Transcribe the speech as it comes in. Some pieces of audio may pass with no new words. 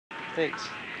Thanks.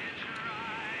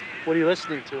 What are you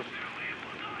listening to?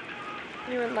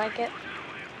 You wouldn't like it.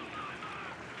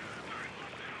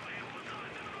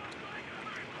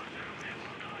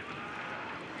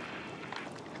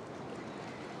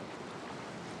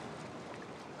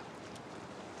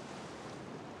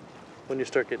 When you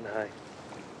start getting high.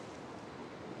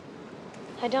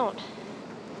 I don't.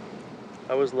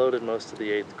 I was loaded most of the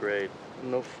 8th grade.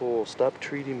 I'm no fool. Stop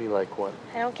treating me like one.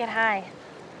 I don't get high.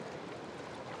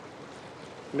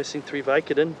 Missing 3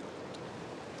 Vicodin.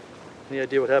 Any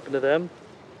idea what happened to them?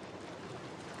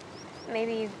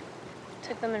 Maybe you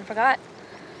took them and forgot.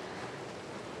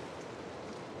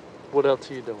 What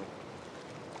else are you doing?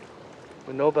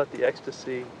 We know about the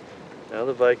ecstasy, now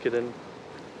the Vicodin.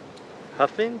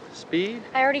 Huffing? Speed?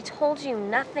 I already told you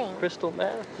nothing. Crystal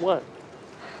meth? What?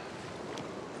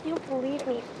 You don't believe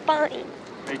me. Fine.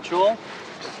 Rachel?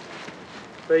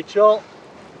 Rachel?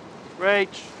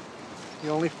 Rach?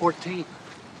 You're only 14. What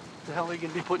the hell are you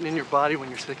going to be putting in your body when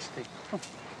you're 16? We're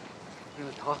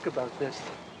going to talk about this.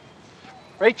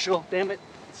 Rachel, damn it.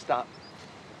 Stop.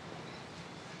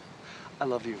 I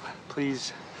love you.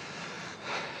 Please,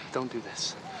 don't do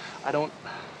this. I don't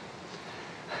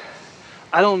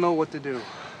know what to do.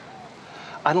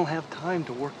 I don't have time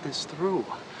to work this through.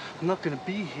 I'm not going to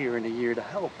be here in a year to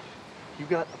help. You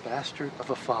got a bastard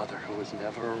of a father who was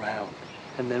never around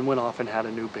and then went off and had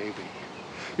a new baby.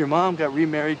 Your mom got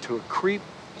remarried to a creep.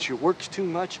 She works too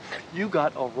much. You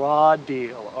got a raw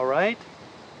deal, all right?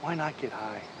 Why not get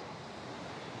high?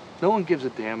 No one gives a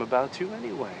damn about you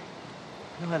anyway.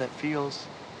 You know how that feels?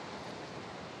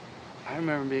 I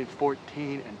remember being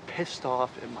 14 and pissed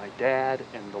off at my dad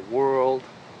and the world.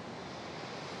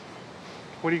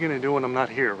 What are you gonna do when I'm not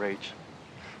here, Rach?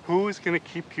 Who is gonna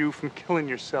keep you from killing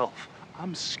yourself?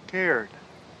 I'm scared.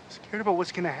 Scared about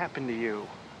what's gonna happen to you.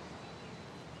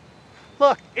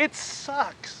 Look, it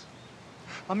sucks.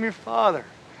 I'm your father,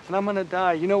 and I'm gonna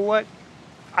die. You know what?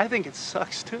 I think it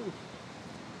sucks too.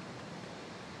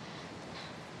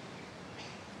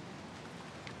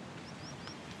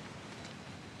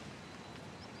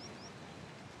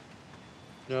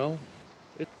 No?